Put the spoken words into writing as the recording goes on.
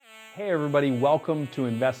Hey everybody, welcome to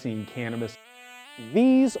Investing in Cannabis.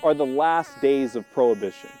 These are the last days of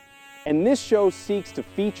Prohibition, and this show seeks to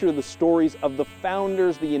feature the stories of the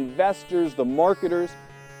founders, the investors, the marketers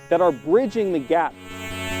that are bridging the gap.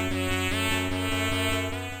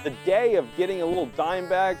 The day of getting a little dime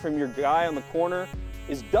bag from your guy on the corner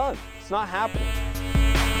is done. It's not happening.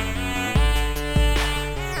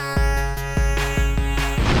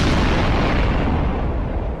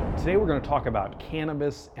 Today we're going to talk about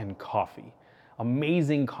cannabis and coffee.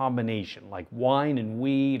 Amazing combination, like wine and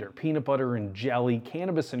weed or peanut butter and jelly.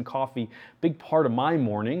 Cannabis and coffee, big part of my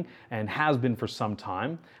morning and has been for some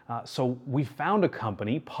time. So we found a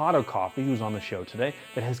company, Potto Coffee, who's on the show today,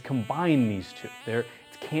 that has combined these two.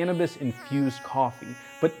 It's cannabis infused coffee,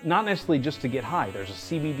 but not necessarily just to get high. There's a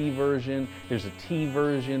CBD version, there's a tea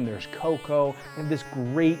version, there's cocoa, and this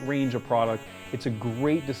great range of product. It's a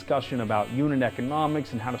great discussion about unit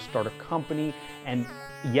economics and how to start a company, and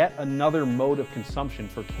yet another mode of consumption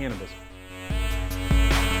for cannabis.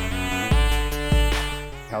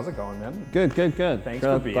 How's it going, man? Good. Thanks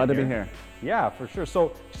for being here. Glad to be here. Yeah, for sure.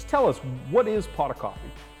 So just tell us, what is Potto Coffee?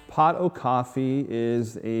 Potto Coffee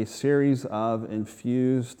is a series of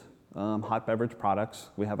infused hot beverage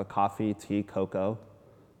products. We have a coffee, tea, cocoa.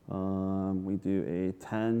 We do a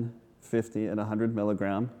 10, 50, and 100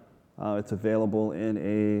 milligram. It's available in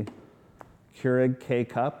a Keurig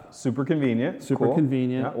K-Cup. Super convenient. Super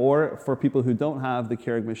convenient. Yeah. Or for people who don't have the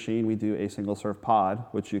Keurig machine, we do a single serve pod,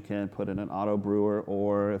 which you can put in an auto brewer,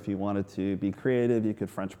 or if you wanted to be creative, you could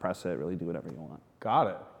French press it, really do whatever you want. Got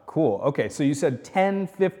it. Cool. Okay, so you said 10,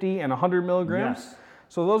 50, and 100 milligrams? Yes.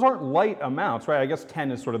 So those aren't light amounts, right? I guess 10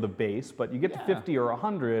 is sort of the base, but you get to 50 or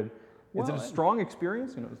 100. Is it a strong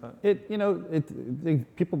experience? Is that?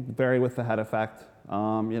 People vary with the head effect.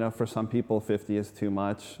 For some people, 50 is too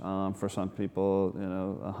much. For some people,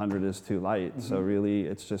 100 is too light. Mm-hmm. So really,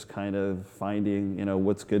 it's just kind of finding,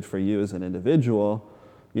 what's good for you as an individual,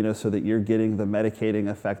 so that you're getting the medicating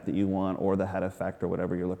effect that you want or the head effect or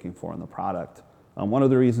whatever you're looking for in the product. One of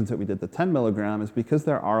the reasons that we did the 10 milligram is because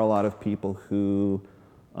there are a lot of people who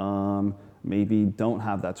maybe don't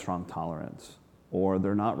have that strong tolerance, or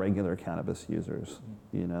they're not regular cannabis users,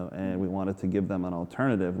 and we wanted to give them an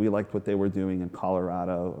alternative. We liked what they were doing in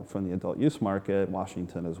Colorado from the adult use market,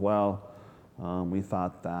 Washington as well. We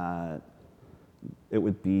thought that it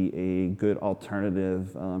would be a good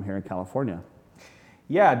alternative here in California.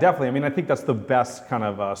 Yeah, definitely. I mean, I think that's the best kind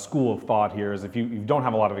of school of thought here is if you don't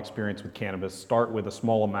have a lot of experience with cannabis, start with a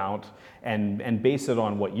small amount and base it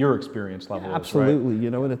on what your experience level is, absolutely.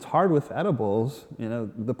 right? And it's hard with edibles.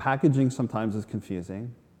 The packaging sometimes is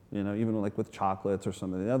confusing. Even like with chocolates or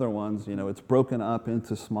some of the other ones, it's broken up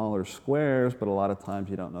into smaller squares, but a lot of times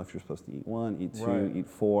you don't know if you're supposed to eat one, eat two, Right. eat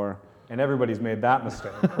four. And everybody's made that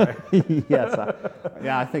mistake, right? Yes.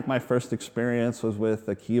 I think my first experience was with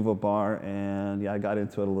a Kiva bar, and I got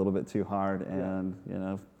into it a little bit too hard.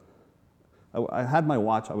 And, I had my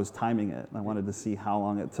watch, I was timing it, and I wanted to see how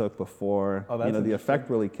long it took before, the effect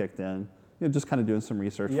really kicked in. Just kind of doing some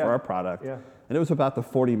research for our product. Yeah. And it was about the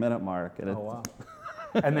 40-minute mark. And Wow.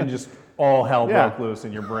 And then just all hell broke loose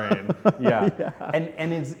in your brain. Yeah.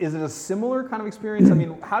 And is it a similar kind of experience? I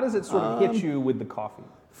mean, how does it sort of hit you with the coffee?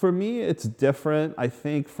 For me, it's different. I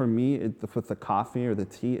think for me, with the coffee or the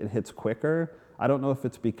tea, it hits quicker. I don't know if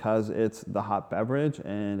it's because it's the hot beverage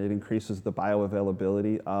and it increases the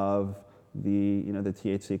bioavailability of the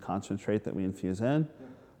THC concentrate that we infuse in.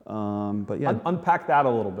 But yeah, Unpack that a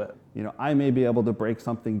little bit. I may be able to break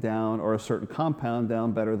something down or a certain compound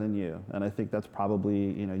down better than you, and I think that's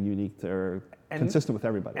probably unique to or consistent with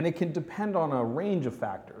everybody. And it can depend on a range of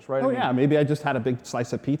factors, right? Yeah, maybe I just had a big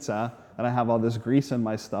slice of pizza and I have all this grease in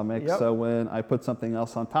my stomach. Yep. So when I put something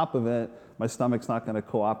else on top of it, my stomach's not going to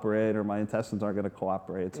cooperate or my intestines aren't going to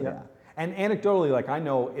cooperate. So, yeah. And anecdotally, I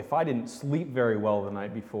know if I didn't sleep very well the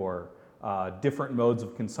night before, different modes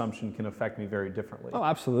of consumption can affect me very differently. Oh,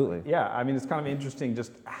 absolutely. Yeah, I mean, it's kind of interesting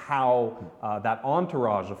just how that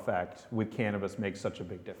entourage effect with cannabis makes such a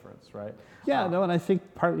big difference, right? Yeah, and I think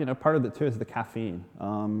part of it too is the caffeine.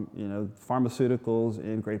 Pharmaceuticals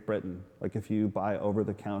in Great Britain, like if you buy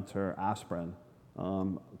over-the-counter aspirin,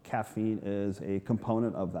 caffeine is a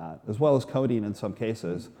component of that, as well as codeine in some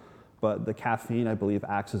cases. But the caffeine, I believe,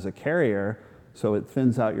 acts as a carrier. So it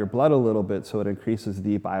thins out your blood a little bit, so it increases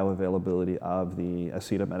the bioavailability of the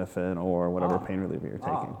acetaminophen or whatever pain reliever you're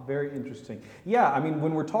taking. Very interesting. Yeah, I mean,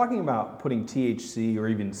 when we're talking about putting THC or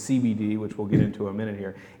even CBD, which we'll get into a minute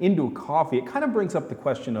here, into a coffee, it kind of brings up the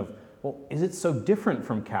question of, well, is it so different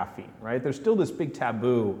from caffeine, right? There's still this big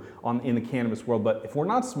taboo in the cannabis world, but if we're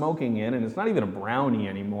not smoking it, and it's not even a brownie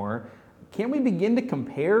anymore, can we begin to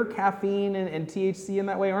compare caffeine and THC in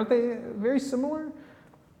that way? Aren't they very similar?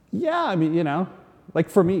 Yeah, I mean, like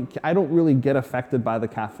for me, I don't really get affected by the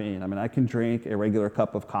caffeine. I mean, I can drink a regular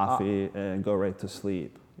cup of coffee and go right to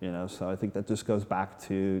sleep. So I think that just goes back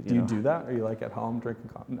to, Do you do that? Are you like at home drinking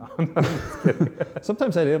coffee? No, I'm just kidding.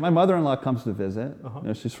 Sometimes I do. My mother-in-law comes to visit.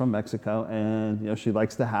 She's from Mexico, and she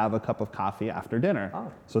likes to have a cup of coffee after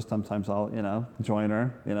dinner. So sometimes I'll join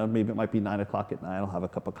her. Maybe it might be 9 o'clock at night. I'll have a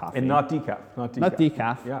cup of coffee. And not decaf. Not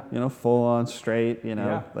decaf. Yeah. Full on straight.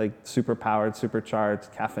 Like super powered,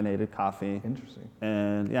 supercharged, caffeinated coffee. Interesting.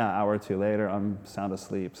 And hour or two later, I'm sound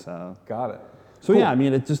asleep. So got it. So cool. I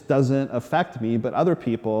mean, it just doesn't affect me, but other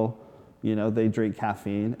people, they drink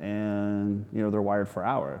caffeine and, they're wired for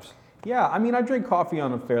hours. Yeah, I mean, I drink coffee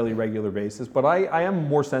on a fairly regular basis, but I am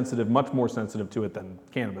much more sensitive to it than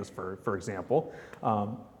cannabis, for example.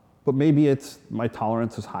 But maybe it's my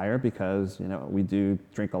tolerance is higher because, we do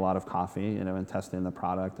drink a lot of coffee, and testing the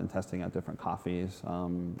product and testing out different coffees.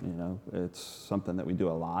 It's something that we do a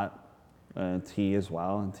lot. And tea as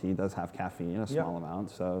well, and tea does have caffeine, a small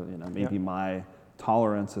amount. So maybe my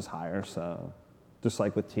tolerance is higher. So just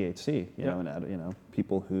like with THC, and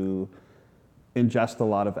people who ingest a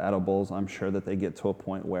lot of edibles, I'm sure that they get to a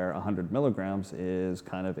point where 100 milligrams is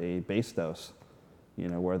kind of a base dose.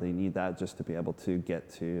 Where they need that just to be able to get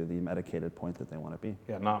to the medicated point that they want to be.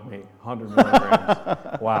 Yeah, not me. 100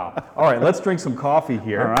 milligrams. Wow. All right, let's drink some coffee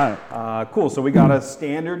here. All right. Cool. So we got a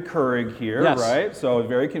standard Keurig here, yes. right? So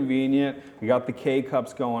very convenient. We got the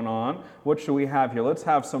K-cups going on. What should we have here? Let's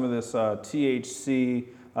have some of this THC.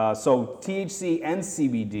 So THC and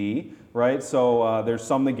CBD, right? So there's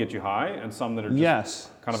some that get you high and some that are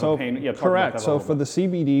just kind of a pain. Yeah, correct. So for the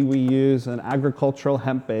CBD, we use an agricultural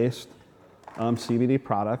hemp-based CBD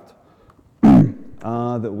product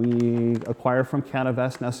that we acquire from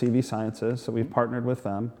Canavest, now CV Sciences. So we've partnered with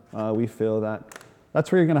them. We feel that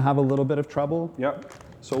that's where you're going to have a little bit of trouble. Yep.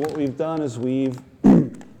 So what we've done is we've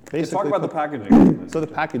basically talk about the packaging. So the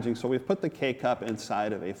packaging. So we've put the K-cup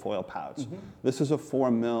inside of a foil pouch. This is a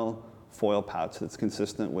 4 mil foil pouch that's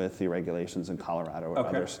consistent with the regulations in Colorado or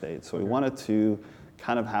other states. So we wanted to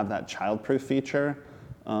kind of have that child-proof feature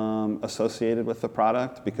associated with the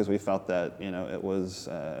product because we felt that it was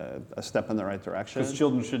a step in the right direction. Because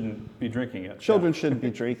children shouldn't be drinking it. Children shouldn't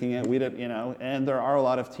be drinking it. We didn't, and there are a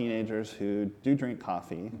lot of teenagers who do drink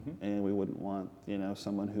coffee, and we wouldn't want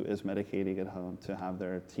someone who is medicating at home to have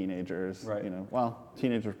their teenagers. Right.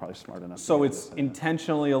 Teenagers are probably smart enough. So it's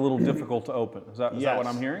intentionally a little difficult to open. Is that what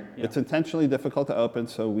I'm hearing? Yeah. It's intentionally difficult to open,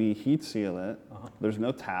 so we heat seal it. There's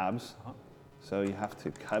no tabs, so you have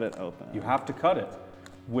to cut it open. You have to cut it.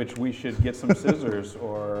 Which we should get some scissors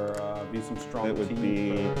or be some strong teeth. It would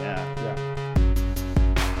be, yeah.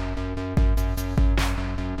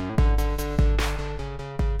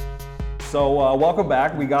 So welcome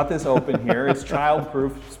back. We got this open here. It's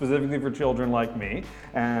child-proof, specifically for children like me.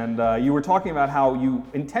 And you were talking about how you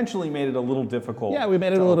intentionally made it a little difficult. Yeah, we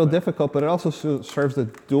made it a little difficult, but it also serves the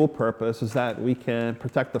dual purpose is that we can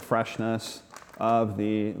protect the freshness of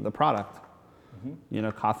the product.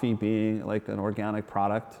 Coffee being like an organic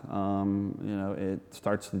product, it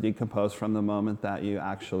starts to decompose from the moment that you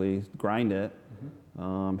actually grind it.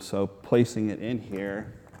 So placing it in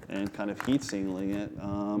here and kind of heat sealing it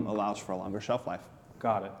allows for a longer shelf life.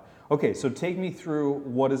 Got it. Okay, so take me through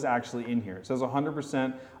what is actually in here. It says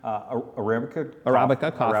 100%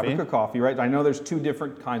 Arabica coffee, right? I know there's two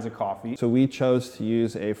different kinds of coffee. So we chose to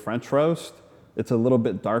use a French roast. It's a little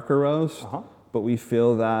bit darker roast. But we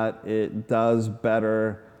feel that it does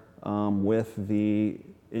better with the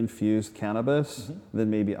infused cannabis than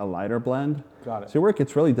maybe a lighter blend. Got it. So where it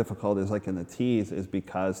gets really difficult is like in the teas is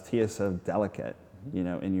because tea is so delicate,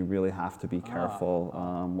 and you really have to be careful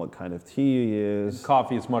what kind of tea you use. And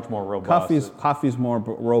coffee is much more robust. Coffee is more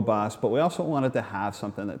robust, but we also wanted to have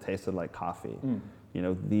something that tasted like coffee.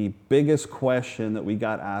 The biggest question that we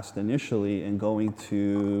got asked initially in going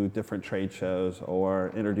to different trade shows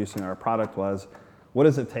or introducing our product was, what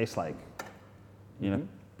does it taste like?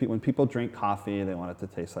 When people drink coffee, they want it to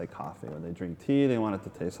taste like coffee. When they drink tea, they want it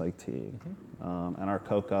to taste like tea. And our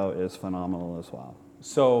cocoa is phenomenal as well.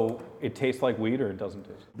 So it tastes like weed or it doesn't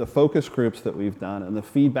taste? The focus groups that we've done and the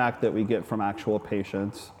feedback that we get from actual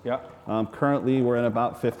patients. Yeah. Currently, we're in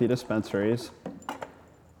about 50 dispensaries.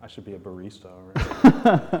 I should be a barista already.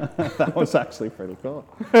 That was actually pretty cool.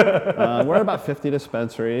 We're at about 50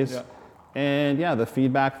 dispensaries. Yeah. And the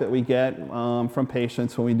feedback that we get from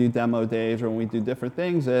patients when we do demo days or when we do different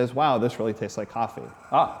things is, wow, this really tastes like coffee.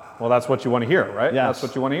 Well, that's what you want to hear, right? Yes. That's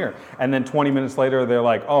what you want to hear. And then 20 minutes later, they're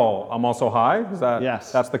like, oh, I'm also high?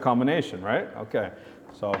 Yes. That's the combination, right? Okay.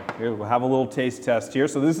 So here we'll have a little taste test here.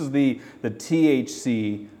 So this is the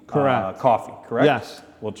THC Correct. coffee, correct? Yes.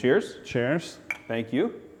 Well, cheers. Cheers. Thank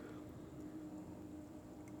you.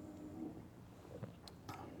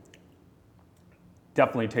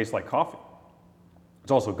 Definitely tastes like coffee.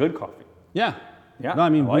 It's also good coffee. Yeah. Yeah, No, I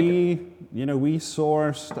mean, I like we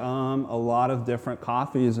sourced a lot of different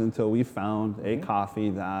coffees until we found a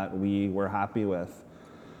coffee that we were happy with.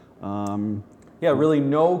 Yeah, really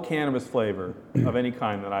no cannabis flavor of any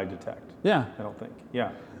kind that I detect. Yeah. I don't think.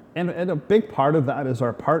 Yeah. And a big part of that is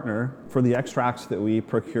our partner for the extracts that we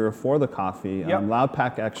procure for the coffee, Yep.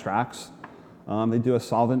 Loudpack Extracts. They do a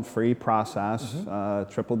solvent-free process,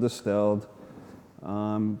 triple distilled.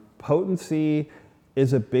 Potency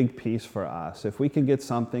is a big piece for us. If we can get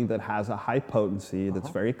something that has a high potency, that's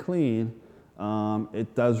very clean,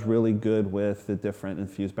 it does really good with the different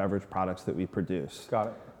infused beverage products that we produce. Got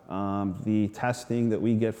it. The testing that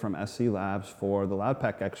we get from SC Labs for the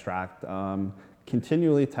Loudpack extract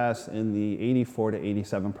continually tests in the 84 to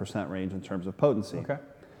 87% range in terms of potency. Okay.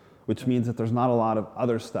 Which means that there's not a lot of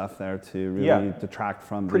other stuff there to really detract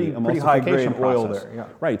from the Pretty emulsification high grade oil process. there, yeah.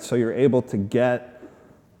 Right, so you're able to get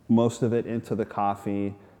most of it into the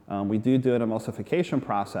coffee. We do an emulsification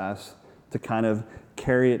process to kind of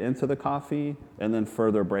carry it into the coffee and then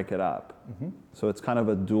further break it up. So it's kind of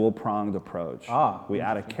a dual-pronged approach. We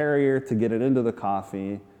add a carrier to get it into the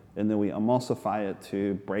coffee, and then we emulsify it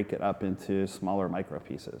to break it up into smaller micro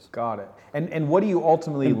pieces. Got it. And what do you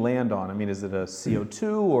ultimately land on? I mean, is it a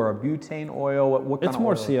CO2 or a butane oil? What kind It's of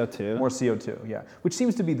more oil? CO2. More CO2, yeah. Which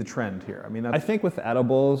seems to be the trend here. I mean, I that's think with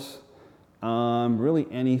edibles, really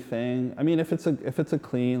anything. I mean, if it's a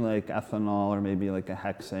clean like ethanol or maybe like a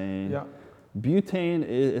hexane, Yeah. butane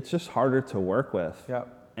it's just harder to work with. Yeah.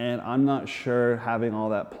 And I'm not sure having all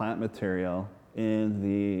that plant material in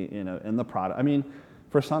the product. I mean,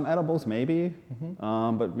 for some edibles maybe,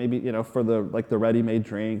 but maybe for the ready-made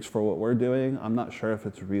drinks for what we're doing, I'm not sure if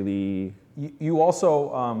it's really. You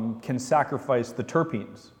also can sacrifice the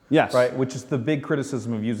terpenes. Yes. Right, which is the big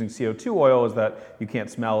criticism of using CO2 oil is that you can't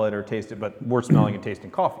smell it or taste it, but we're smelling and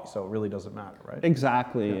tasting coffee, so it really doesn't matter, right?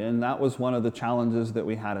 Exactly, and that was one of the challenges that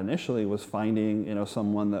we had initially was finding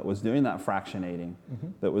someone that was doing that fractionating,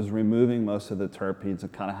 that was removing most of the terpenes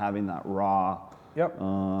and kind of having that raw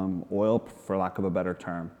oil, for lack of a better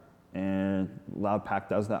term. And Loudpack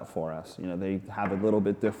does that for us. They have a little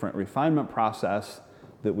bit different refinement process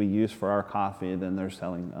that we use for our coffee than they're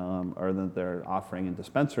selling or that they're offering in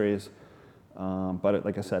dispensaries. But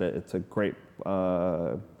like I said, it's a great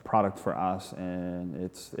product for us, and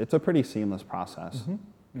it's a pretty seamless process.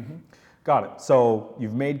 Got it. So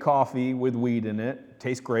you've made coffee with weed in it.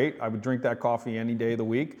 Tastes great. I would drink that coffee any day of the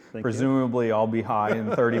week. Thank Presumably I'll be high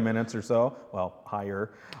in 30 minutes or so. Well,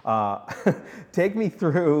 higher. Take me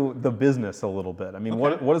through the business a little bit. I mean,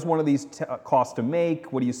 what does one of these cost to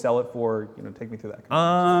make? What do you sell it for? Take me through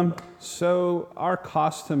that. So our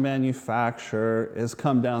cost to manufacture has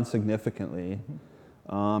come down significantly.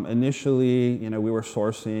 Initially, we were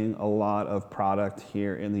sourcing a lot of product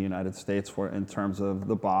here in the United States in terms of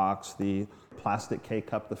the box, the plastic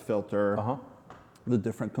K-cup, the filter, the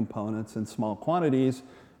different components in small quantities.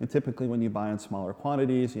 And typically when you buy in smaller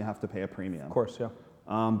quantities, you have to pay a premium. Of course, yeah.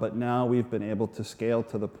 But now we've been able to scale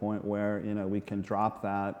to the point where we can drop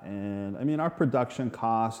that, and I mean our production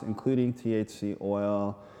costs, including THC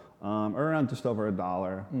oil, are around just over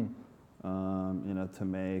 $1, to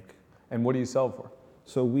make. And what do you sell it for?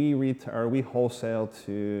 So we wholesale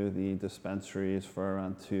to the dispensaries for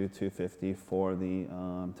around $250 for the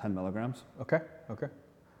 10 milligrams. Okay.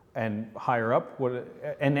 And higher up,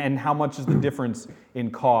 and how much is the difference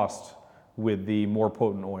in cost with the more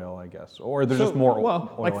potent oil, I guess, or there's just more oil?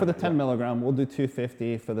 Well, like for the 10 yeah. milligram, we'll do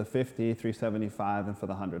 $250 for the 50, $375, and for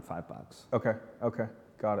the 100, $5. Okay,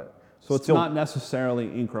 got it. So it's not necessarily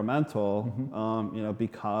incremental,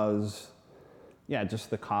 because, just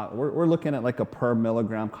the cost. We're looking at like a per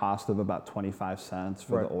milligram cost of about 25 cents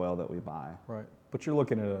for the oil that we buy. Right, but you're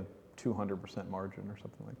looking at a 200% margin or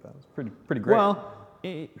something like that. It's pretty great. Well,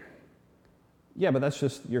 but that's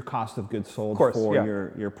just your cost of goods sold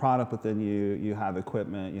your product, but then you have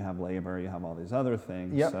equipment, you have labor, you have all these other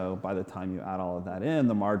things. Yep. So by the time you add all of that in,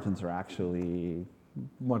 the margins are actually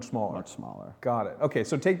much smaller. Much smaller. Got it. Okay,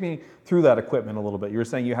 so take me through that equipment a little bit. You were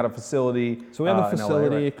saying you had a facility. So we have a in LA,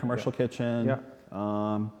 facility, right? commercial kitchen. Yeah.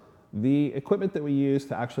 The equipment that we use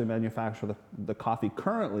to actually manufacture the coffee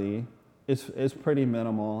currently is pretty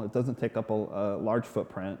minimal. It doesn't take up a large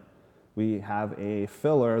footprint. We have a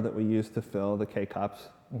filler that we use to fill the K-cups,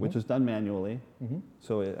 which is done manually.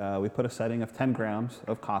 So we put a setting of 10 grams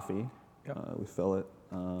of coffee. We fill it.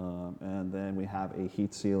 and then we have a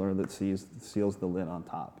heat sealer that seals the lid on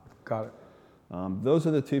top. Got it. Those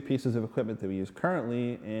are the two pieces of equipment that we use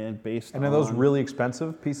currently, and based on... And are those really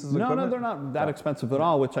expensive pieces of equipment? No, they're not that expensive at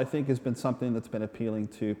all, which I think has been something that's been appealing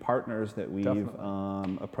to partners that we've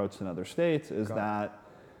approached in other states, is that,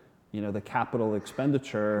 you know, the capital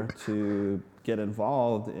expenditure to get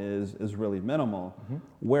involved is really minimal.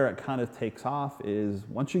 Where it kind of takes off is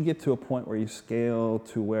once you get to a point where you scale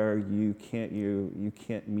to where you can't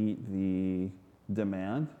meet the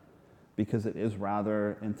demand, because it is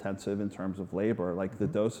rather intensive in terms of labor. Like the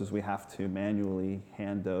doses, we have to manually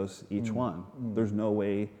hand dose each one. There's no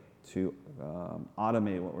way to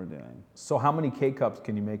automate what we're doing. So how many K-Cups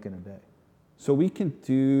can you make in a day? So we can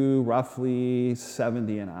do roughly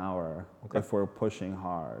 70 an hour if we're pushing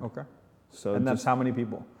hard. Okay. So And that's how many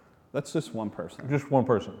people? That's just one person. Just one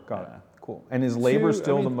person. Got it. Cool. And is labor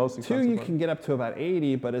still the most expensive? Two, you can get up to about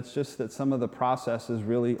 80, but it's just that some of the processes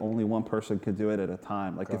really only one person could do it at a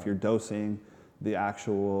time. Like if you're dosing the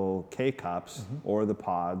actual K-Cups or the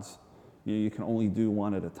pods, you can only do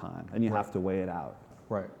one at a time, and you have to weigh it out.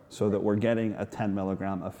 Right. So that we're getting a 10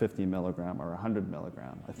 milligram, a 50 milligram, or a 100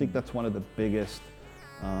 milligram. I think that's one of the biggest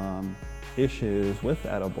issues with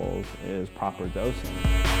edibles is proper dosing.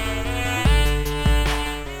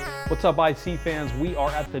 What's up, IC fans? We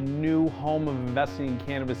are at the new home of investing in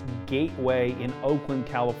cannabis, Gateway, in Oakland,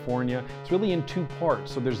 California. It's really in two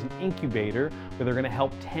parts. So there's an incubator where they're going to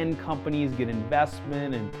help 10 companies get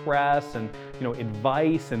investment and press and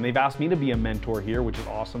advice. And they've asked me to be a mentor here, which is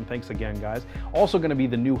awesome. Thanks again, guys. Also going to be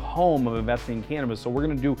the new home of investing in cannabis. So we're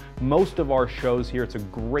going to do most of our shows here. It's a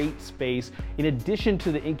great space. In addition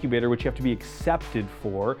to the incubator, which you have to be accepted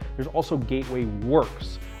for, there's also Gateway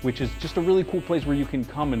Works, which is just a really cool place where you can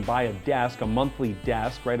come and buy a desk, a monthly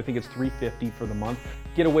desk, right? I think it's $350 for the month.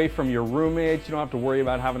 Get away from your roommates. You don't have to worry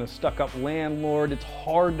about having a stuck-up landlord. It's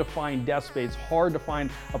hard to find desk space, hard to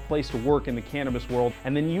find a place to work in the cannabis world.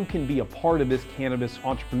 And then you can be a part of this cannabis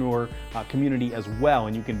entrepreneur community as well.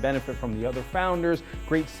 And you can benefit from the other founders.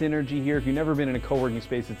 Great synergy here. If you've never been in a co-working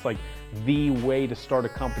space, it's like the way to start a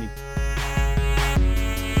company.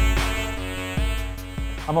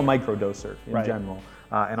 I'm a microdoser in general.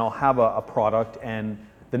 And I'll have a product, and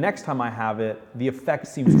the next time I have it, the effect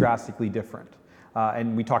seems drastically different.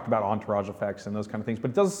 And we talked about entourage effects and those kind of things,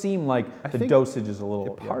 but it does seem like the dosage is a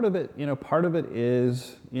little... Part of it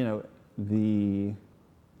is, the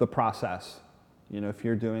process. If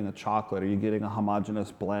you're doing a chocolate, are you getting a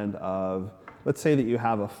homogeneous blend of, let's say that you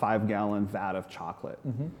have a 5-gallon vat of chocolate,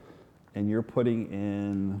 and you're putting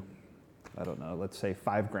in, I don't know, let's say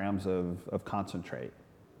 5 grams of concentrate.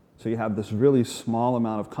 So you have this really small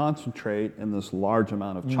amount of concentrate and this large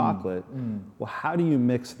amount of chocolate. Well, how do you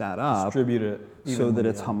mix that up? Distribute it so that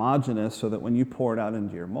it's homogeneous, so that when you pour it out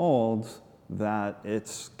into your molds, that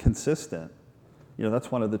it's consistent.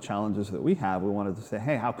 That's one of the challenges that we have. We wanted to say,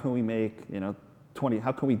 hey, how can we make,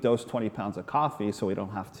 how can we dose 20 pounds of coffee so we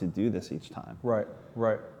don't have to do this each time? Right.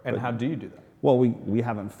 And how do you do that? Well, we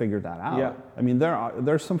haven't figured that out. Yeah. I mean,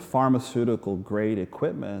 there's some pharmaceutical grade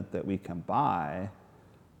equipment that we can buy,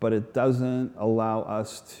 but it doesn't allow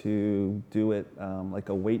us to do it like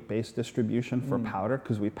a weight-based distribution for powder,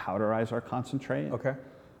 because we powderize our concentrate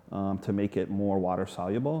to make it more water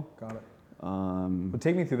soluble. Got it. But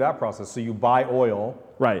take me through that process. So you buy oil,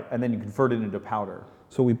 right, and then you convert it into powder.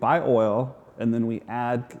 So we buy oil, and then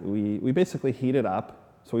we basically heat it up.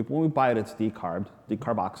 So when we buy it, it's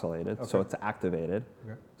decarboxylated, so it's activated.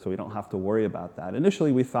 So we don't have to worry about that.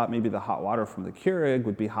 Initially, we thought maybe the hot water from the Keurig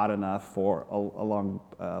would be hot enough for a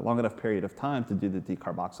long enough period of time to do the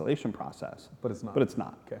decarboxylation process. But it's not. But it's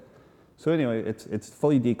not. Okay. So anyway, it's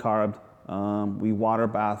fully decarbed. We water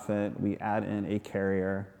bath it. We add in a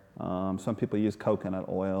carrier. Some people use coconut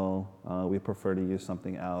oil. We prefer to use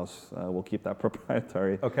something else. We'll keep that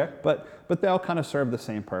proprietary. Okay. But they all kind of serve the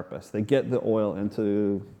same purpose. They get the oil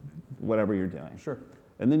into whatever you're doing. Sure.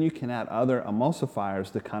 And then you can add other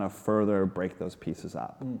emulsifiers to kind of further break those pieces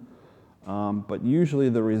up. But usually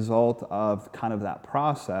the result of kind of that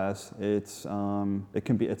process, it's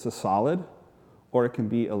a solid, or it can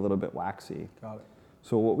be a little bit waxy. Got it.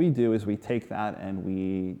 So what we do is we take that and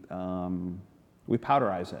we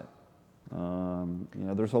powderize it.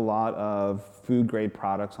 There's a lot of food grade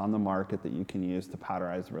products on the market that you can use to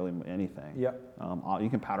powderize really anything. Yeah. You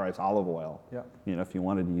can powderize olive oil. Yeah. If you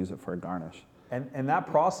wanted to use it for a garnish. And that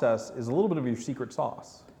process is a little bit of your secret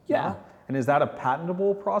sauce. Yeah. No? And is that a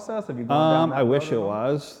patentable process? Have you gone down that I wish road it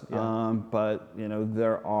was, Yeah. but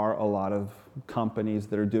there are a lot of companies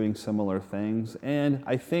that are doing similar things, and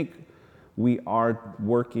I think we are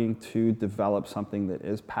working to develop something that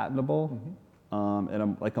is patentable.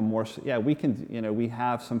 like a more, yeah, we can, we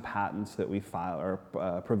have some patents that we file,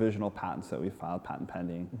 or provisional patents that we filed, patent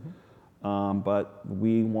pending. But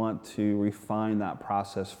we want to refine that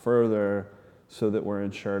process further so that we're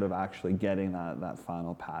ensured of actually getting that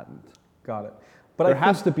final patent. Got it. But there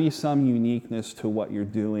has to be some uniqueness to what you're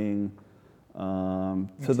doing, to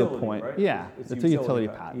the point. Right? Yeah, it's a utility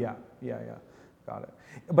patent. Yeah. Got it.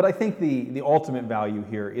 But I think the ultimate value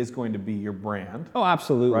here is going to be your brand. Oh,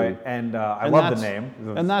 absolutely. Right, and I love the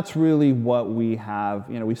name. And that's really what we have.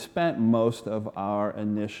 We spent most of our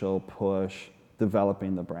initial push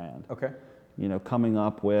developing the brand. Okay. Coming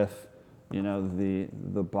up with,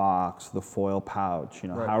 the box, the foil pouch.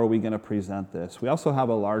 Right. How are we going to present this? We also have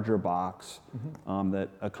a larger box that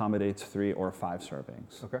accommodates 3 or 5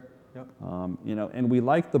 servings. Okay. Yep. And we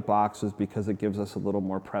like the boxes because it gives us a little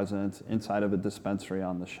more presence inside of a dispensary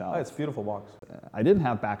on the shelf. Oh, it's a beautiful box. I didn't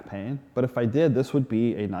have back pain, but if I did, this would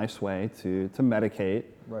be a nice way to medicate,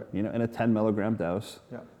 right. In a 10 milligram dose,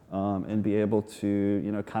 Yeah. And be able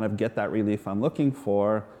to, kind of get that relief I'm looking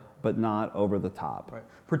for, but not over the top. Right.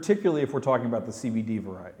 Particularly if we're talking about the CBD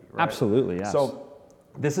variety, right? Absolutely, yes. So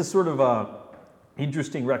this is sort of a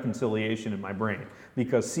interesting reconciliation in my brain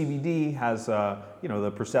because CBD has,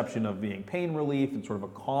 the perception of being pain relief and sort of a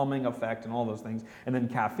calming effect and all those things. And then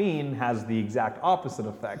caffeine has the exact opposite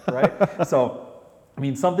effect, right? So,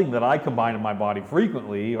 something that I combine in my body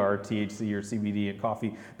frequently are THC or CBD and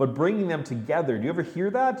coffee, but bringing them together, do you ever hear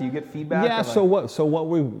that? Do you get feedback?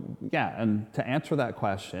 Yeah, and to answer that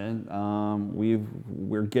question,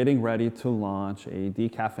 we're getting ready to launch a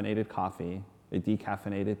decaffeinated coffee, a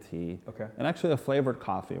decaffeinated tea, okay, and actually a flavored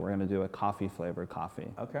coffee. We're going to do a coffee flavored coffee.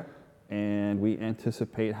 Okay. And we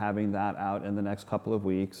anticipate having that out in the next couple of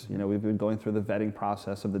weeks. We've been going through the vetting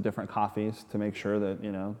process of the different coffees to make sure that,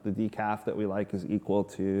 the decaf that we like is equal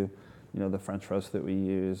to, the French roast that we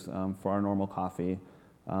use for our normal coffee.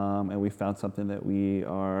 And we found something that we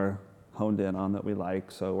are honed in on that we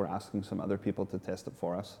like. So we're asking some other people to test it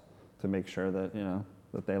for us to make sure that,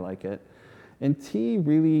 that they like it. And tea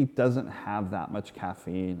really doesn't have that much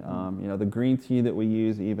caffeine. The green tea that we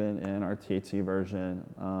use, even in our THC version,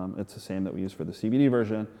 it's the same that we use for the CBD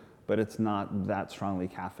version, but it's not that strongly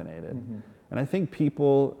caffeinated. And I think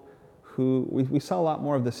people we sell a lot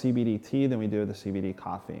more of the CBD tea than we do of the CBD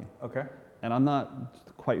coffee. Okay. And I'm not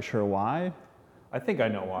quite sure why. I think I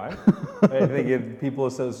know why. I think if people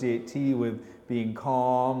associate tea with being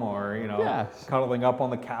calm or, Yes. cuddling up on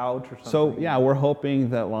the couch or something. So yeah, we're hoping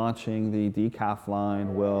that launching the decaf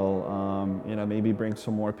line will, maybe bring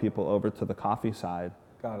some more people over to the coffee side.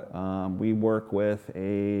 Got it. We work with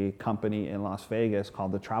a company in Las Vegas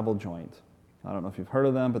called the Travel Joint. I don't know if you've heard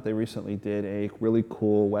of them, but they recently did a really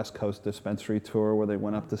cool West Coast dispensary tour where they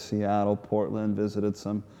went up to Seattle, Portland, visited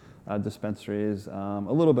some dispensaries a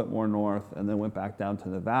little bit more north, and then went back down to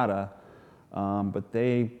Nevada. But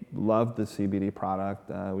they loved the CBD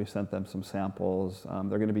product. We sent them some samples.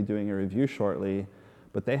 They're going to be doing a review shortly,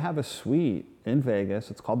 but they have a suite in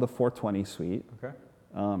Vegas. It's called the 420 Suite. Okay.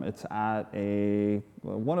 It's at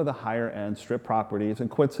one of the higher end strip properties,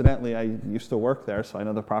 and coincidentally, I used to work there, so I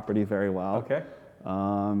know the property very well. Okay.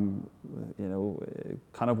 Kind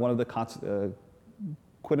of one of the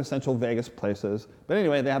quintessential Vegas places. But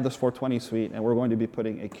anyway, they have this 420 suite, and we're going to be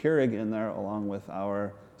putting a Keurig in there along with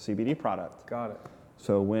our CBD product. Got it.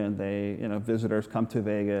 So when visitors come to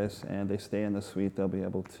Vegas and they stay in the suite, they'll be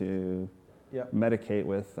able to medicate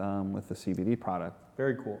with the CBD product.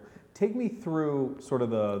 Very cool. Take me through sort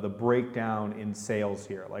of the breakdown in sales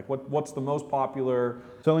here. Like what's the most popular?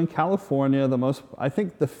 So in California, I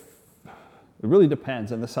think it really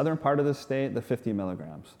depends. In the southern part of the state, the 50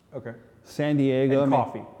 milligrams. Okay. San Diego. And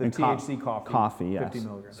coffee, the THC coffee. Coffee, yes. 50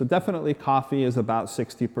 milligrams. So definitely coffee is about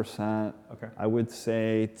 60%. Okay. I would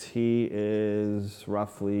say tea is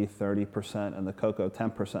roughly 30% and the cocoa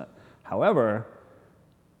 10%. However,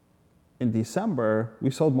 in December,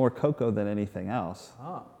 we sold more cocoa than anything else.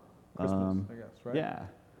 Christmas, I guess, right? Yeah.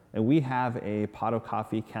 And we have a Pot of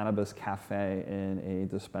Coffee Cannabis Cafe in a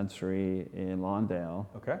dispensary in Lawndale.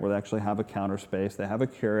 Okay. Where they actually have a counter space. They have a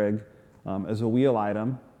Keurig as a wheel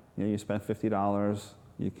item. You spend $50.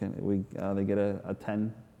 They get a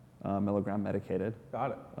 10 milligram medicated.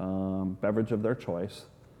 Got it. Beverage of their choice.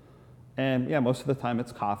 And yeah, most of the time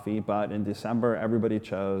it's coffee, but in December everybody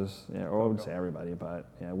chose, or I wouldn't say everybody,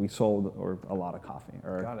 but we sold a lot of coffee,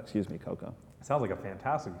 cocoa. Sounds like a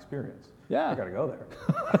fantastic experience. Yeah. I gotta go there.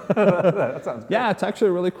 That sounds great. Yeah, it's actually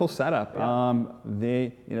a really cool setup. Yeah.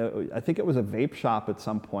 I think it was a vape shop at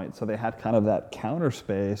some point, so they had kind of that counter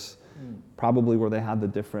space. probably where they had the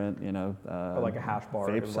different, you know, Or like a hash bar,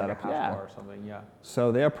 vape it was like a setup. hash Yeah. bar or something. Yeah.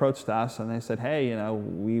 So they approached us and they said, hey, you know,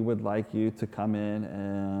 we would like you to come in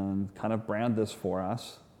and kind of brand this for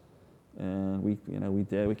us. And we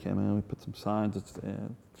did. We came in, we put some signs. It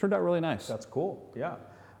turned out really nice. That's cool. Yeah.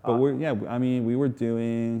 But we were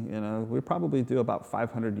doing, you know, we probably do about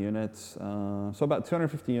 500 units, so about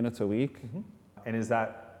 250 units a week. And is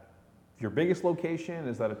that your biggest location?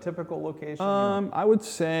 Is that a typical location? I would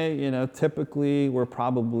say, you know, typically we're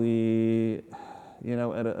probably, you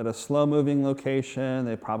know, at a slow-moving location,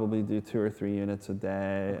 they probably do 2 or 3 units a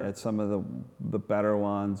day. Okay. At some of the better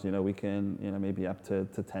ones, you know, we can, you know, maybe up to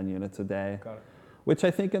 10 units a day. Got it. Which I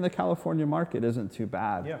think in the California market isn't too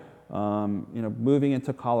bad. Yeah. You know, moving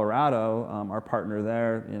into Colorado, our partner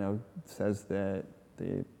there, you know, says that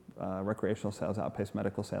the recreational sales outpace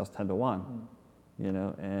medical sales 10 to 1. You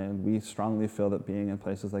know, and we strongly feel that being in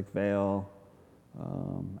places like Vail,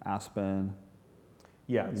 Aspen,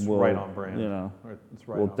 Yeah, it's will, right on brand. you know, It's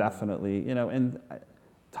right will on brand. definitely, you know, and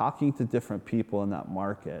talking to different people in that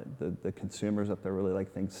market, the consumers up there really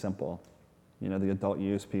like things simple. You know, the adult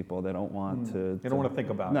use people, they don't want to. They don't want to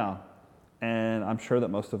think about it. No. And I'm sure that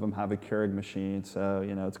most of them have a Keurig machine, so,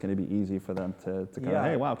 you know, it's going to be easy for them to go, Yeah.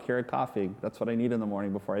 hey, wow, Keurig coffee, that's what I need in the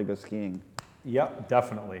morning before I go skiing. Yep,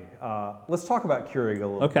 definitely. Let's talk about Keurig a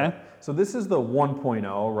little Okay. bit. So this is the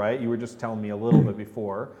 1.0, right? You were just telling me a little bit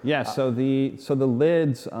before. Yeah, so the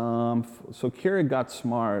lids, so Keurig got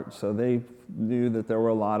smart, so they knew that there were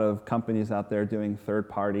a lot of companies out there doing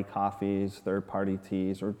third-party coffees, third-party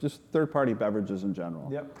teas, or just third-party beverages in general.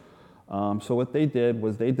 Yep. So what they did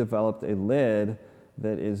was they developed a lid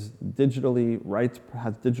that is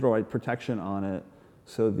has digital write protection on it.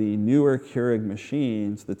 So the newer Keurig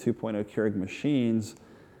machines, the 2.0 Keurig machines,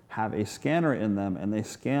 have a scanner in them, and they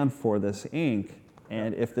scan for this ink.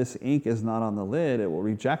 And if this ink is not on the lid, it will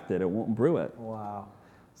reject it. It won't brew it. Wow.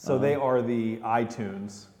 So they are the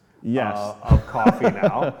iTunes Yes. Of coffee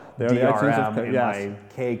now. They're the iTunes of DRM in yes. my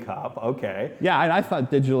K-cup. Okay. Yeah, and I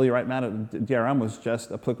thought digitally right DRM was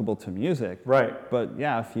just applicable to music. Right. But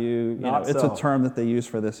yeah, if you know, Not it's so. a term that they use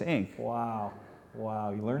for this ink. Wow.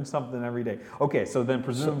 Wow. You learn something every day. Okay, so then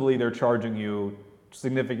presumably they're charging you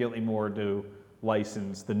significantly more to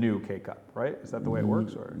license the new K-cup, right? Is that the way it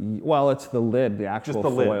works? Or? Well, it's the lid, the actual the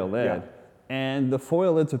lid, foil lid. yeah. And the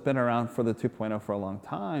foil lids have been around for the 2.0 for a long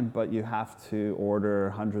time, but you have to order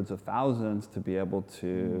hundreds of thousands to be able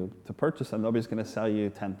to purchase them. Nobody's going to sell you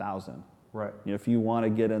 10,000. Right. You know, if you want to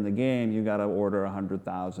get in the game, you got to order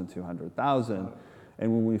 100,000, 200,000.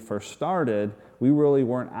 And when we first started, we really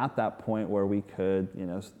weren't at that point where we could, you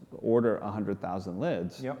know, order 100,000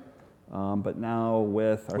 lids. Yep. But now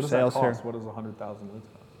with our What does sales that here, cost? What does 100,000 lids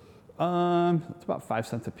cost? it's about 5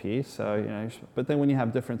 cents a piece. So, you know, but then when you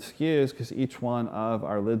have different SKUs, because each one of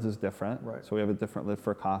our lids is different. Right. So we have a different lid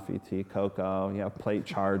for coffee, tea, cocoa. You have plate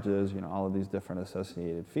charges, you know, all of these different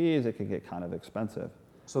associated fees. It could get kind of expensive.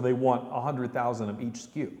 So they want 100,000 of each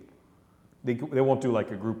SKU. They won't do like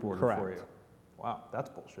a group order for Correct. you. Wow, that's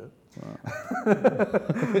bullshit.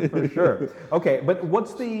 For sure. Okay, but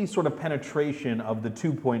what's the sort of penetration of the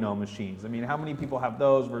 2.0 machines? I mean, how many people have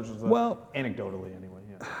those versus the, Well- anecdotally anyway?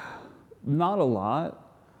 Yeah. Not a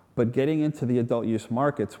lot, but getting into the adult use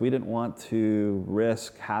markets, we didn't want to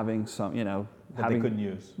risk having some, you know, That they couldn't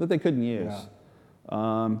use. That they couldn't use.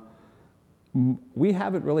 We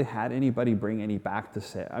haven't really had anybody bring any back to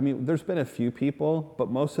say. I mean, there's been a few people, but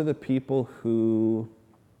most of the people who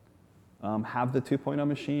have the 2.0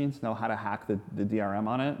 machines know how to hack the DRM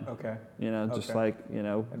on it. Okay. You know, just Okay. like, you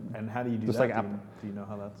know, And how do you do Just that? like Do you know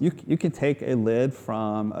how that's? you can take a lid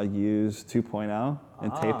from a used 2.0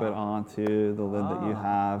 and tape it onto the lid that you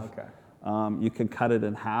have. Okay. You can cut it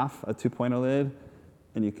in half, a 2.0 lid,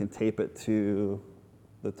 and you can tape it to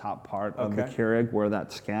the top part of the Okay. Keurig where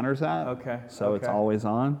that scanner's at. Okay, So it's okay. always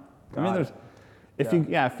on. I mean, Got there's, it.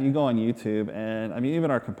 if you go on YouTube, and I mean,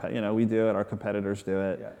 even our you know, we do it, our competitors do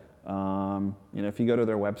it. Yeah. You know, if you go to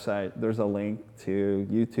their website, there's a link to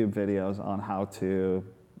YouTube videos on how to,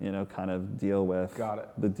 you know, kind of deal with Got it.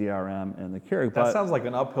 the DRM and the Keurig. That sounds like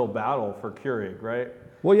an uphill battle for Keurig, right?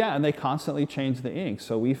 Well, yeah, and they constantly change the ink.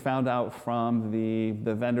 So we found out from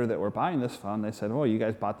the vendor that we're buying this from, they said, oh, you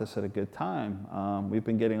guys bought this at a good time. We've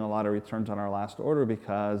been getting a lot of returns on our last order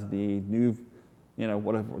because the new, you know,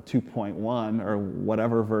 whatever 2.1 or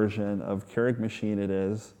whatever version of Keurig machine it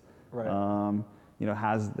is, Right. you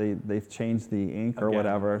know, they've changed the ink or Again,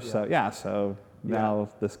 whatever. yeah. So yeah, so now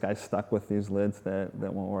this guy's stuck with these lids that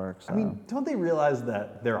won't work. So. I mean, don't they realize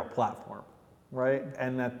that they're a platform, right?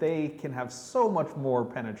 And that they can have so much more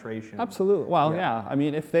penetration. Absolutely. Well, yeah. I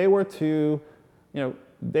mean, if they were to, you know,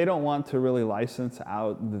 they don't want to really license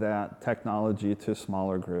out that technology to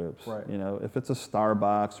smaller groups. Right. You know, if it's a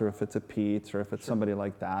Starbucks or if it's a Pete's or if it's somebody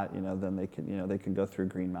like that, you know, then they can go through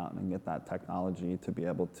Green Mountain and get that technology to be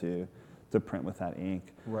able to print with that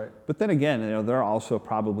ink. Right. But then again, you know, they're also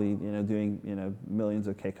probably, you know, doing, you know, millions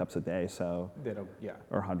of K-cups a day, so, They don't, yeah.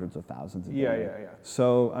 or hundreds of thousands a day. Yeah.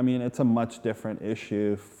 So, I mean, it's a much different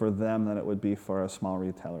issue for them than it would be for a small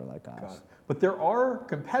retailer like us. Got it. But there are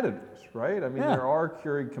competitors, right? I mean, Yeah. there are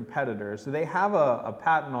Keurig competitors. Do they have a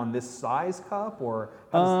patent on this size cup, or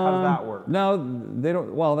how does that work? No, they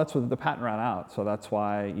don't. Well, that's what the patent ran out, so that's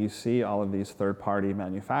why you see all of these third-party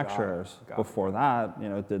manufacturers. Got it. Before that, you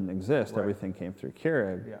know, it didn't exist. Right. Everything came through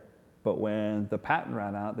Keurig. Yeah. But when the patent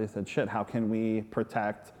ran out, they said, "Shit, how can we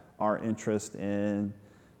protect our interest in,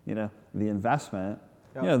 you know, the investment?"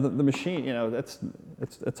 Yeah. You know, the machine. You know,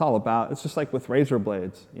 it's all about. It's just like with razor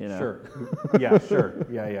blades. You know. Sure. Yeah, sure.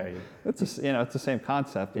 Yeah. It's you know, it's the same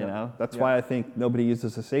concept, you Yeah. know. That's Yeah. why I think nobody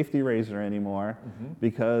uses a safety razor anymore,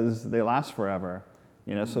 because they last forever.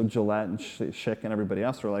 You know, so Gillette and Schick and everybody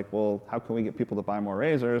else were like, well, how can we get people to buy more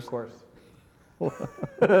razors? Of course.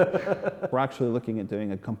 We're actually looking at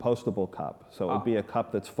doing a compostable cup. So it would be a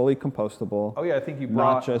cup that's fully compostable. Oh yeah, I think you Not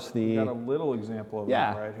brought just the- you got a little example of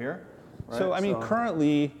Yeah. that right here. So, right? I mean,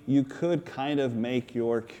 currently, you could kind of make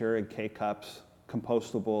your Keurig K-Cups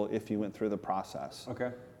compostable if you went through the process.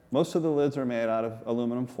 Okay. Most of the lids are made out of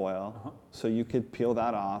aluminum foil, so you could peel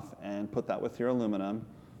that off and put that with your aluminum.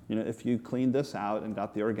 You know, if you cleaned this out and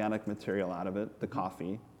got the organic material out of it, the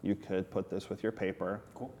coffee, you could put this with your paper.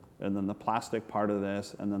 Cool. And then the plastic part of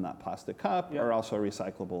this and then that plastic cup Yep. are also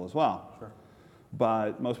recyclable as well. Sure.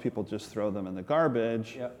 But most people just throw them in the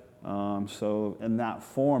garbage. Yep. So in that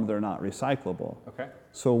form, they're not recyclable. Okay.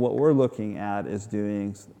 So what we're looking at is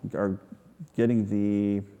getting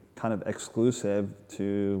the kind of exclusive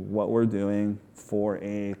to what we're doing for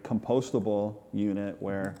a compostable unit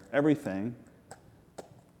where everything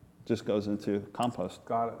just goes into compost.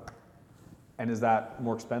 Got it. And is that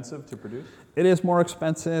more expensive to produce? It is more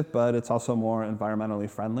expensive, but it's also more environmentally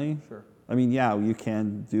friendly. Sure. I mean, yeah, you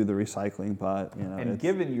can do the recycling, but you know, And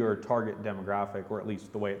given your target demographic, or at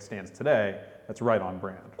least the way it stands today, that's right on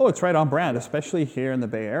brand. oh, it's right on brand, especially here in the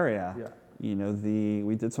Bay Area. Yeah. You know,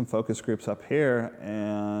 we did some focus groups up here,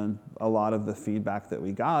 and a lot of the feedback that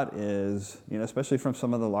we got is, you know, especially from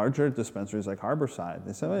some of the larger dispensaries like Harborside,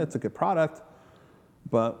 they say, oh, it's a good product,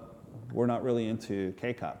 but we're not really into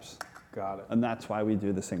K-Cups. Got it. And that's why we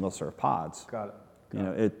do the single serve pods. Got it. You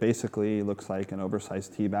know, it basically looks like an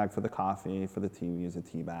oversized tea bag for the coffee. For the tea, we use a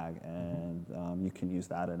tea bag, and you can use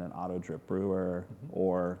that in an auto drip brewer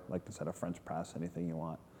or, like I said, a French press, anything you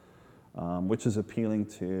want, which is appealing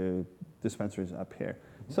to dispensaries up here.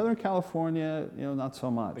 Southern California, you know, not so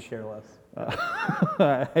I much. care less.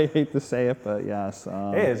 I hate to say it, but yes.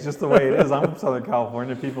 Hey, it's just the way it is. I'm from Southern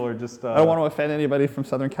California. People are just. I don't want to offend anybody from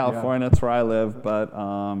Southern California. That's where I live. But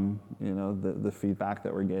you know, the feedback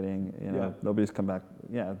that we're getting, you know, nobody's come back.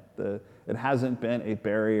 Yeah, it hasn't been a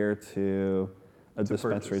barrier to a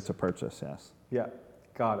dispensary to purchase. Yes. Yeah,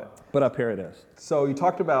 got it. But up here it is. So you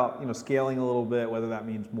talked about, you know, scaling a little bit, whether that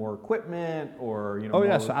means more equipment or, you know. Oh more,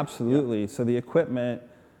 yes, absolutely. So the equipment,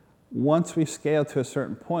 once we scale to a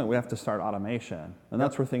certain point, we have to start automation, and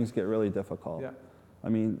that's where things get really difficult. Yeah. I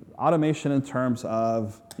mean, automation in terms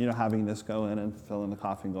of, you know, having this go in and fill in the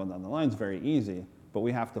coffee and going down the line is very easy, but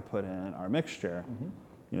we have to put in our mixture.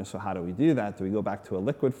 You know, so how do we do that? Do we go back to a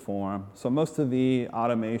liquid form? So most of the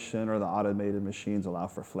automation or the automated machines allow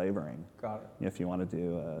for flavoring. Got it. If you want to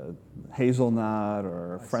do a hazelnut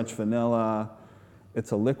or French vanilla,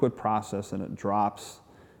 it's a liquid process and it drops.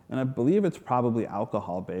 And I believe it's probably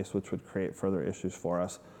alcohol-based, which would create further issues for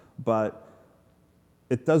us. But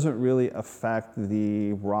it doesn't really affect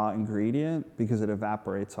the raw ingredient because it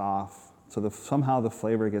evaporates off. So somehow the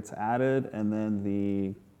flavor gets added and then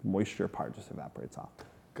the moisture part just evaporates off.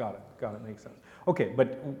 Got it. Makes sense. Okay,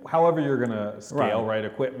 but however you're going to scale, Right. right?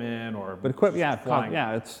 Equipment or. But equipment, flying.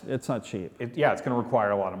 it's not cheap. It's going to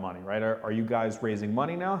require a lot of money, right? Are you guys raising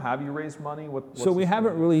money now? Have you raised money? What's So we the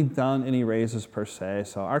haven't story? really done any raises per se.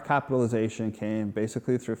 So our capitalization came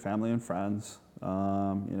basically through family and friends. You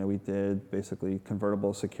know, we did basically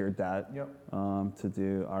convertible secured debt Yep. to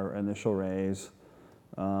do our initial raise.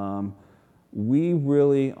 We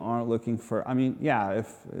really aren't looking for. I mean, yeah,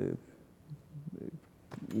 if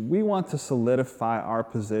we want to solidify our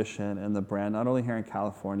position in the brand, not only here in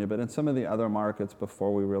California, but in some of the other markets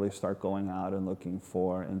before we really start going out and looking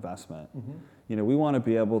for investment. You know, we want to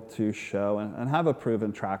be able to show and have a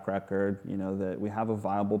proven track record, you know, that we have a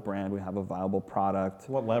viable brand, we have a viable product.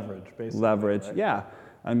 What leverage, basically? Leverage, right? yeah.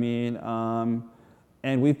 I mean,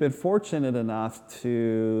 And we've been fortunate enough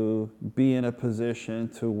to be in a position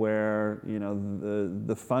to where,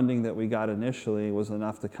 the funding that we got initially was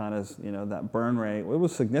enough to kind of, that burn rate, it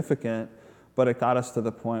was significant, but it got us to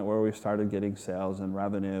the point where we started getting sales and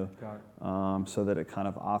revenue, so that it kind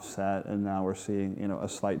of offset, and now we're seeing, a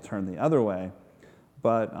slight turn the other way.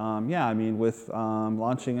 But with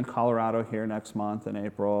launching in Colorado here next month in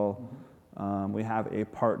April, we have a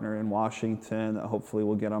partner in Washington that hopefully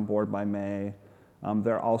will get on board by May.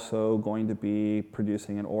 They're also going to be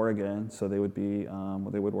producing in Oregon, so they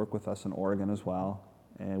would work with us in Oregon as well.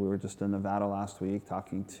 And we were just in Nevada last week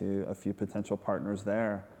talking to a few potential partners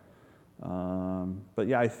there. But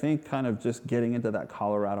yeah, I think kind of just getting into that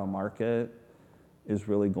Colorado market is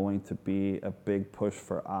really going to be a big push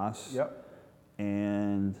for us. Yep.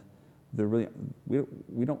 And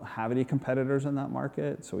we don't have any competitors in that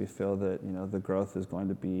market, so we feel that the growth is going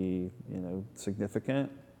to be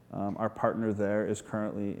significant. Our partner there is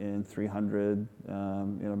currently in 300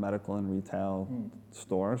 medical and retail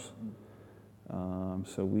stores.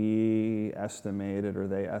 So we estimated, or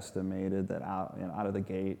they estimated, that out of the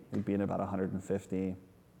gate we'd be in about 150,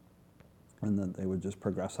 and then they would just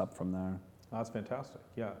progress up from there. That's fantastic.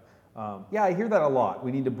 Yeah. I hear that a lot.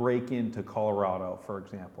 We need to break into Colorado, for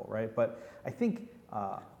example, right? But I think.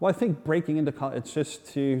 I think breaking into Colorado, it's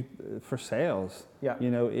just for sales. Yeah.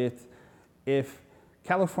 If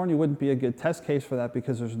California wouldn't be a good test case for that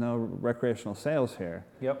because there's no recreational sales here.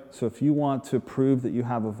 Yep. So if you want to prove that you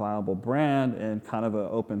have a viable brand and kind of an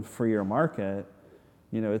open, freer market,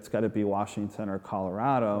 it's got to be Washington or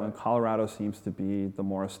Colorado, right. And Colorado seems to be the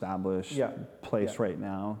more established place right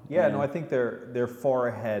now. Yeah, no, I think they're far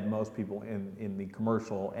ahead, most people in the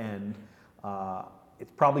commercial end.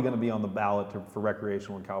 It's probably going to be on the ballot for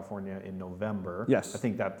recreational in California in November. Yes. I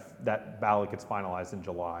think that ballot gets finalized in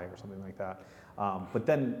July or something like that. But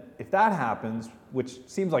then if that happens, which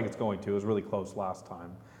seems like it's going to, it was really close last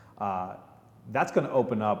time, that's going to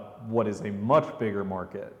open up what is a much bigger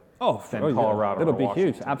market than Colorado. It'll or be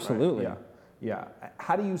Washington, huge, absolutely. Right? Yeah.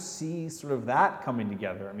 How do you see sort of that coming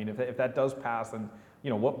together? I mean, if that does pass, then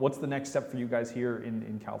what's the next step for you guys here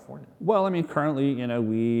in California? Well, I mean, currently,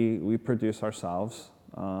 we produce ourselves,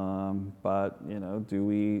 but do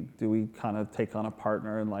we kind of take on a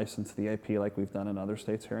partner and license the IP like we've done in other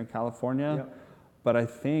states here in California? Yep. But I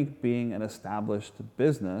think being an established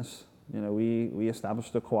business, we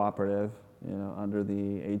established a cooperative, under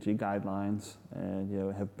the AG guidelines, and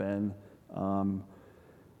have been.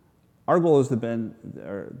 Our goal has been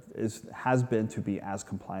to be as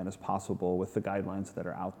compliant as possible with the guidelines that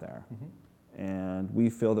are out there, and we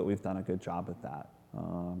feel that we've done a good job at that.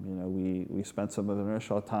 We spent some of the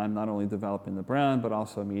initial time not only developing the brand, but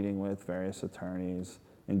also meeting with various attorneys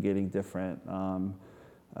and getting different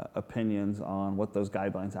opinions on what those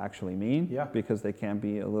guidelines actually mean, because they can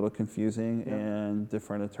be a little confusing, and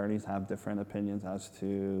different attorneys have different opinions as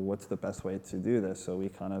to what's the best way to do this. So we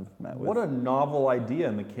kind of met with... What a novel idea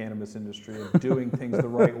in the cannabis industry of doing things the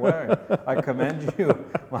right way. I commend you,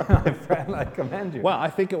 my friend, I commend you. Well, I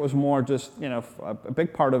think it was more just, a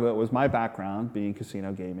big part of it was my background being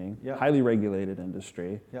casino gaming, highly regulated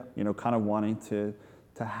industry, kind of wanting to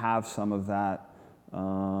have some of that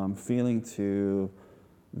feeling to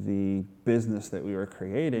the business that we were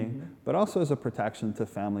creating, but also as a protection to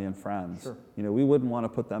family and friends. Sure. We wouldn't want to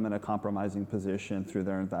put them in a compromising position through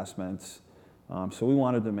their investments. So we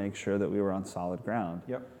wanted to make sure that we were on solid ground.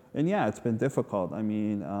 Yep. And it's been difficult. I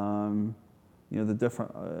mean, the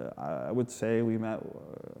different, I would say we met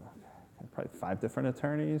probably 5 different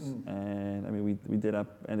attorneys. And I mean, we did end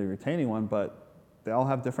up retaining one, but they all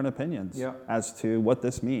have different opinions as to what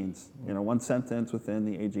this means. One sentence within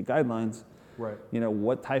the AG guidelines. Right.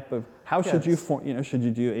 What type of, how should you form, should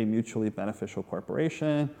you do a mutually beneficial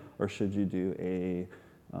corporation, or should you do a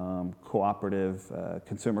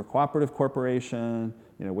consumer cooperative corporation?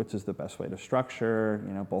 Which is the best way to structure?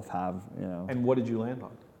 Both have, And what did you land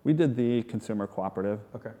on? We did the consumer cooperative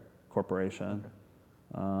corporation.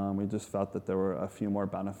 Okay. We just felt that there were a few more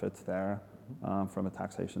benefits there from a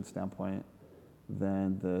taxation standpoint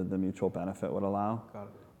than the mutual benefit would allow. Got it.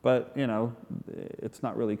 But, it's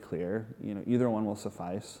not really clear. Either one will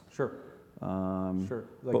suffice. Sure. Sure.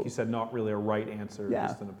 Like you said, not really a right answer.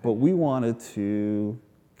 Just an opinion. But we wanted to,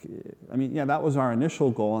 that was our initial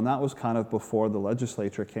goal, and that was kind of before the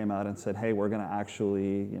legislature came out and said, hey, we're going to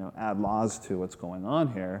actually, add laws to what's going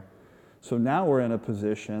on here. So now we're in a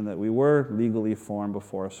position that we were legally formed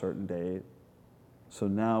before a certain date. So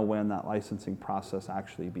now when that licensing process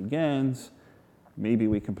actually begins, maybe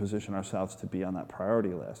we can position ourselves to be on that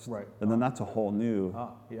priority list. Right. And then that's a whole new,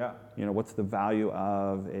 yeah. what's the value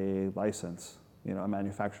of a license? a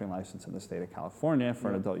manufacturing license in the state of California for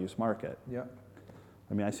an adult use market. Yeah.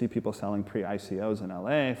 I mean, I see people selling pre-ICOs in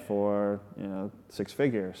LA for, 6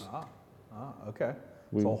 figures. Okay.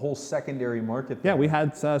 So a whole secondary market there. Yeah, we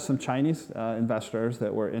had some Chinese investors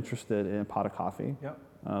that were interested in Pot of Coffee. Yep.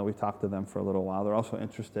 We talked to them for a little while. They're also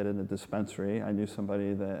interested in a dispensary. I knew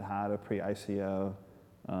somebody that had a pre-ICO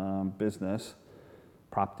business,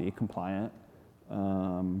 Prop D compliant,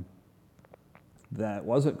 that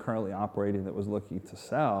wasn't currently operating, that was looking to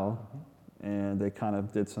sell. And they kind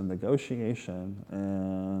of did some negotiation,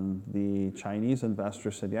 and the Chinese investor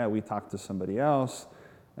said, yeah, we talked to somebody else,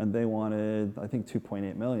 and they wanted, I think,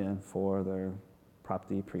 2.8 million for their Prop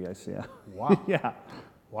D pre-ICO. Wow. Yeah.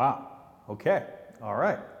 Wow. Okay. All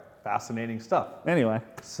right. Fascinating stuff. Anyway.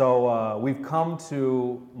 So we've come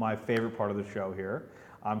to my favorite part of the show here.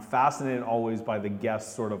 I'm fascinated always by the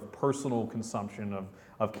guest's sort of personal consumption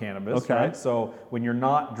of cannabis, Okay. right? So when you're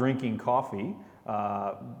not drinking coffee,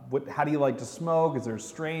 how do you like to smoke? Is there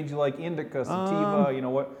strains you like? Indica, sativa?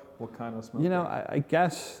 What kind of smoke? I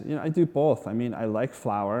guess, I do both. I mean, I like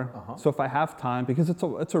flower. So if I have time, because it's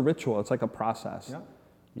a ritual, it's like a process.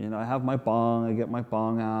 Yeah. I have my bong, I get my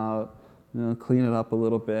bong out, clean it up a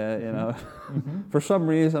little bit, For some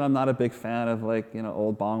reason, I'm not a big fan of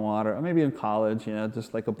old bong water. Or maybe in college,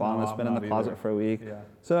 just like a bong that's been in the closet for a week. Yeah.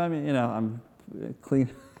 So, I mean, I'm clean,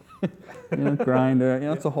 grinder,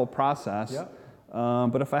 it's a whole process. Yeah.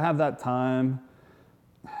 But if I have that time,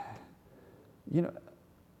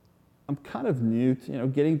 I'm kind of new to,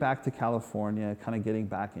 getting back to California, kind of getting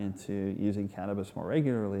back into using cannabis more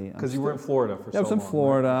regularly. Because you were in Florida for so long. Yeah, I was in right?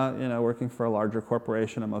 Florida, working for a larger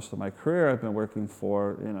corporation, and most of my career I've been working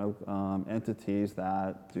for, entities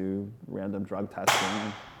that do random drug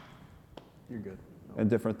testing You're good. and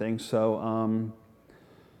different things. So,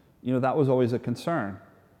 that was always a concern.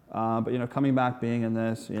 But coming back, being in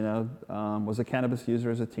this, was a cannabis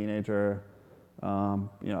user as a teenager,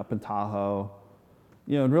 up in Tahoe.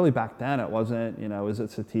 And really back then it wasn't, is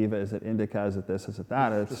it sativa, is it indica, is it this, is it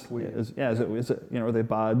that? It's just weed. Is it, are they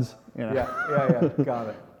buds? Yeah, got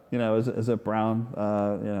it. Is it brown,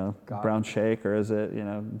 brown shake, or is it,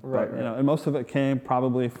 Right. and most of it came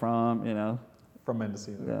probably from, From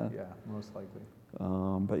Mendocino. Yeah. Yeah, most likely.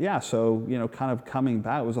 But yeah, so, kind of coming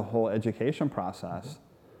back, it was a whole education process.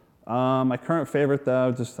 My current favorite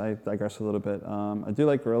though, I digress a little bit. I do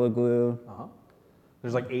like Gorilla Glue.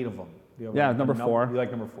 There's like 8 of them. Yeah, number 4. You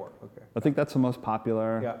like number 4, okay. I think that's the most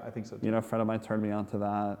popular. Yeah, I think so too. A friend of mine turned me on to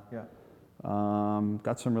that. Yeah.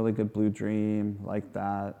 Got some really good Blue Dream, like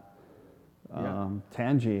that.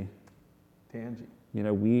 Tangy. Tangy.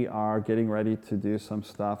 We are getting ready to do some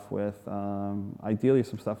stuff with, ideally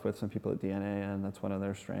some stuff with some people at DNA, and that's one of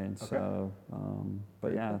their strains. Okay. So,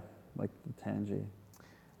 but yeah, like the Tangy.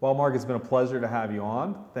 Well, Mark, it's been a pleasure to have you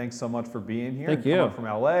on. Thanks so much for being here. Thank you. Coming from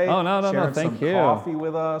LA. Oh, no, sharing thank some you. coffee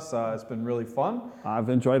with us. It's been really fun. I've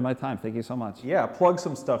enjoyed my time. Thank you so much. Yeah, plug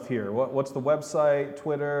some stuff here. What's the website,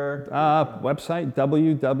 Twitter? Website,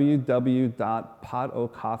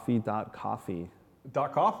 www.potocoffee.coffee.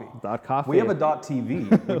 .coffee. .coffee. We have a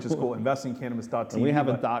 .tv, which is cool. Investingcannabis.tv. We have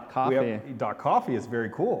a but .coffee. We have, .coffee is very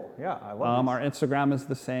cool. Yeah, I love it. Our Instagram is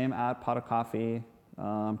the same, @potocoffee.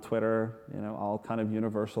 Twitter, all kind of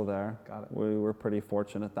universal there. Got it. We were pretty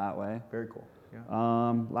fortunate that way. Very cool. Yeah.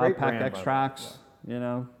 Loud Great Pack brand, by the way. Extracts,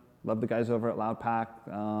 love the guys over at Loud Pack.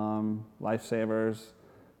 Lifesavers,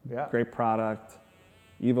 Yeah. great product.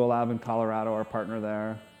 Evo Lab in Colorado, our partner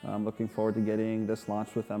there. I'm looking forward to getting this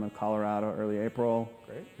launched with them in Colorado early April.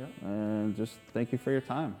 Great. Yeah. And just thank you for your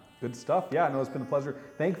time. Good stuff. Yeah, no, it's been a pleasure.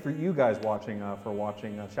 Thank you for you guys watching.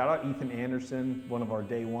 Shout out Ethan Anderson, one of our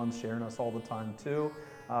day ones, sharing us all the time too.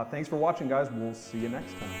 Thanks for watching, guys. We'll see you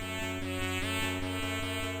next time.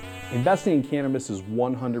 Investing in cannabis is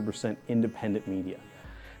 100% independent media.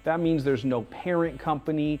 That means there's no parent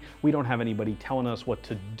company, we don't have anybody telling us what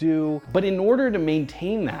to do. But in order to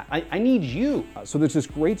maintain that, I need you. So there's this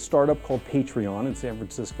great startup called Patreon in San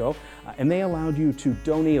Francisco, and they allowed you to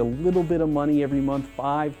donate a little bit of money every month,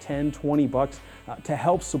 5, 10, 20 bucks, to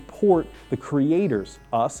help support the creators,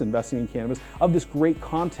 us investing in cannabis, of this great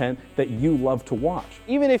content that you love to watch.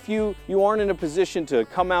 Even if you aren't in a position to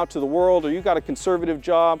come out to the world, or you got a conservative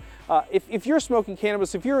job, if you're smoking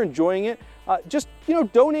cannabis, if you're enjoying it, just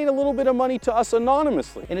donate a little bit of money to us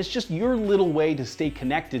anonymously. And it's just your little way to stay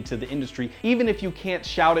connected to the industry, even if you can't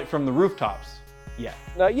shout it from the rooftops yet.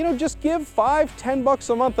 Just give 5, 10 bucks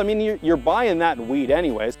a month. I mean, you're buying that in weed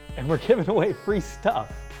anyways. And we're giving away free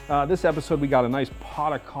stuff. This episode we got a nice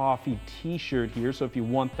pot of coffee t-shirt here, so if you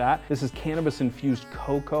want that. This is cannabis infused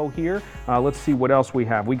cocoa here. Let's see what else we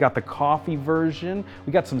have. We got the coffee version.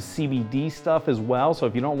 We got some CBD stuff as well, so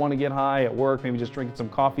if you don't want to get high at work, maybe just drinking some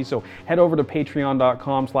coffee, so head over to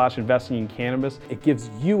patreon.com/investingincannabis. It gives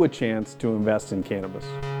you a chance to invest in cannabis.